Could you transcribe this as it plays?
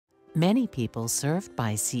Many people served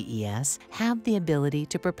by CES have the ability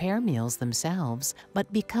to prepare meals themselves, but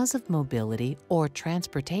because of mobility or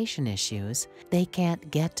transportation issues, they can't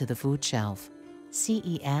get to the food shelf.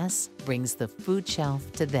 CES brings the food shelf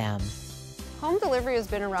to them. Home delivery has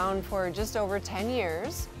been around for just over 10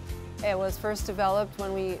 years. It was first developed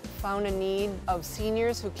when we found a need of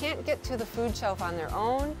seniors who can't get to the food shelf on their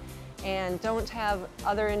own and don't have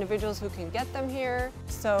other individuals who can get them here.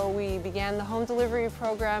 So we began the home delivery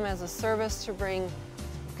program as a service to bring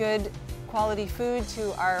good quality food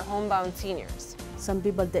to our homebound seniors. Some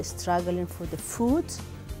people, they're struggling for the food.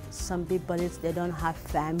 Some people, they don't have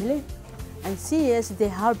family. And CES, they're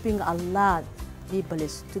helping a lot people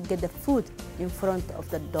to get the food in front of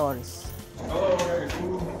the doors.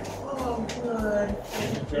 Oh, good.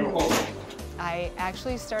 I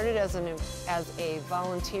actually started as a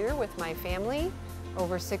volunteer with my family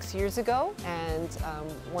over 6 years ago, and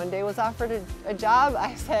one day was offered a job.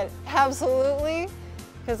 I said, absolutely,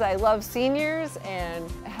 because I love seniors and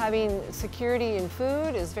having security in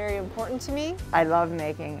food is very important to me. I love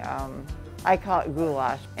making, I call it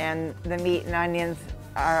goulash, and the meat and onions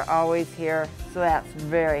are always here, so that's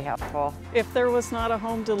very helpful. If there was not a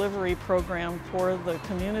home delivery program for the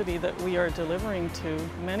community that we are delivering to,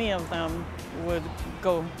 many of them would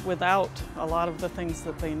go without a lot of the things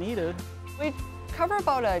that they needed. We cover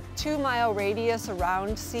about a 2-mile radius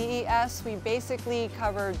around CES. We basically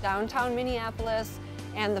cover downtown Minneapolis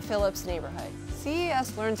and the Phillips neighborhood.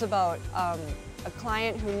 CES learns about a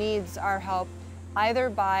client who needs our help either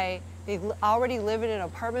by they already live in an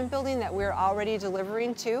apartment building that we're already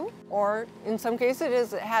delivering to, or in some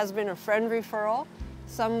cases it has been a friend referral.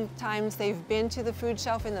 Sometimes they've been to the food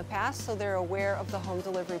shelf in the past, so they're aware of the home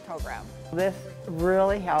delivery program. This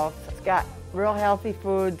really helps. It's got real healthy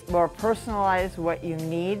food, more personalized what you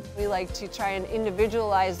need. We like to try and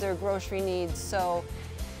individualize their grocery needs, so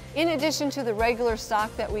in addition to the regular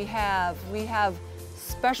stock that we have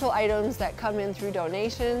special items that come in through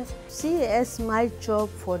donations. CES, my job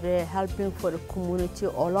for the helping for the community,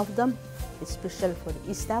 all of them, especially for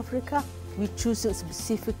East Africa. We choose a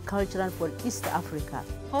specific culture for East Africa.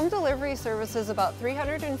 Home delivery services about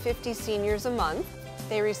 350 seniors a month.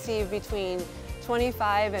 They receive between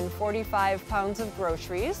 25 and 45 pounds of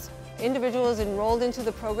groceries. Individuals enrolled into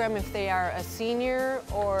the program if they are a senior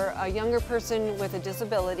or a younger person with a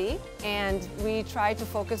disability, and we try to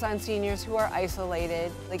focus on seniors who are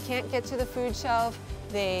isolated. They can't get to the food shelf,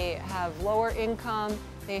 they have lower income,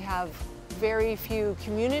 they have very few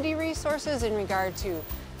community resources in regard to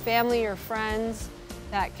family or friends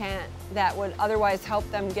that would otherwise help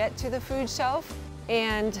them get to the food shelf.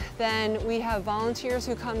 And then we have volunteers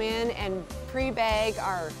who come in and pre-bag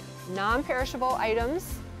our non-perishable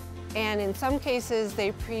items. And in some cases,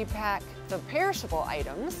 they pre-pack the perishable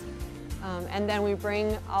items, and then we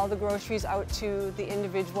bring all the groceries out to the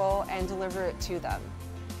individual and deliver it to them.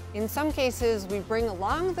 In some cases, we bring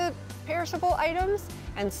along the perishable items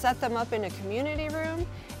and set them up in a community room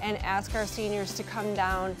and ask our seniors to come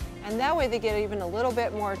down, and that way they get even a little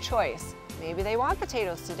bit more choice. Maybe they want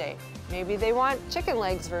potatoes today. Maybe they want chicken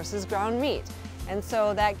legs versus ground meat. And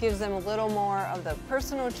so that gives them a little more of the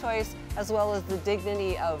personal choice as well as the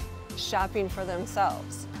dignity of shopping for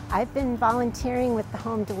themselves. I've been volunteering with the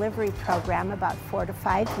home delivery program about 4 to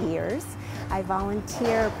 5 years. I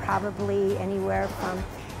volunteer probably anywhere from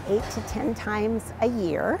 8 to 10 times a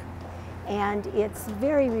year, and it's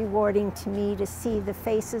very rewarding to me to see the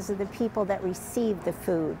faces of the people that receive the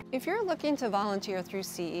food. If you're looking to volunteer through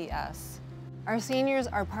CES, our seniors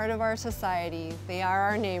are part of our society, they are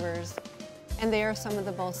our neighbors, and they are some of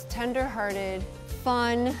the most tender-hearted,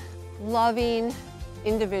 fun, loving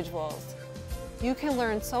individuals. You can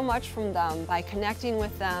learn so much from them by connecting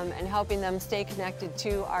with them and helping them stay connected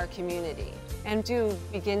to our community, and do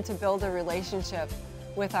begin to build a relationship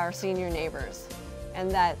with our senior neighbors. And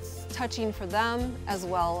that's touching for them as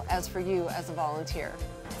well as for you as a volunteer.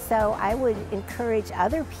 So I would encourage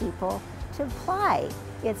other people to apply.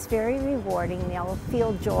 It's very rewarding. They'll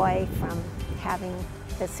feel joy from having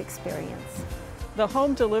this experience. The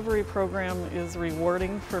home delivery program is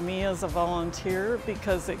rewarding for me as a volunteer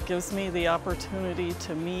because it gives me the opportunity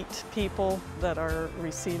to meet people that are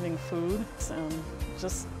receiving food and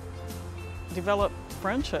just develop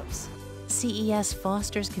friendships. CES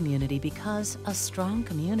fosters community because a strong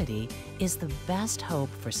community is the best hope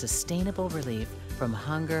for sustainable relief from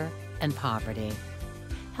hunger and poverty.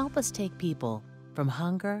 Help us take people from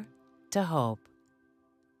hunger to hope.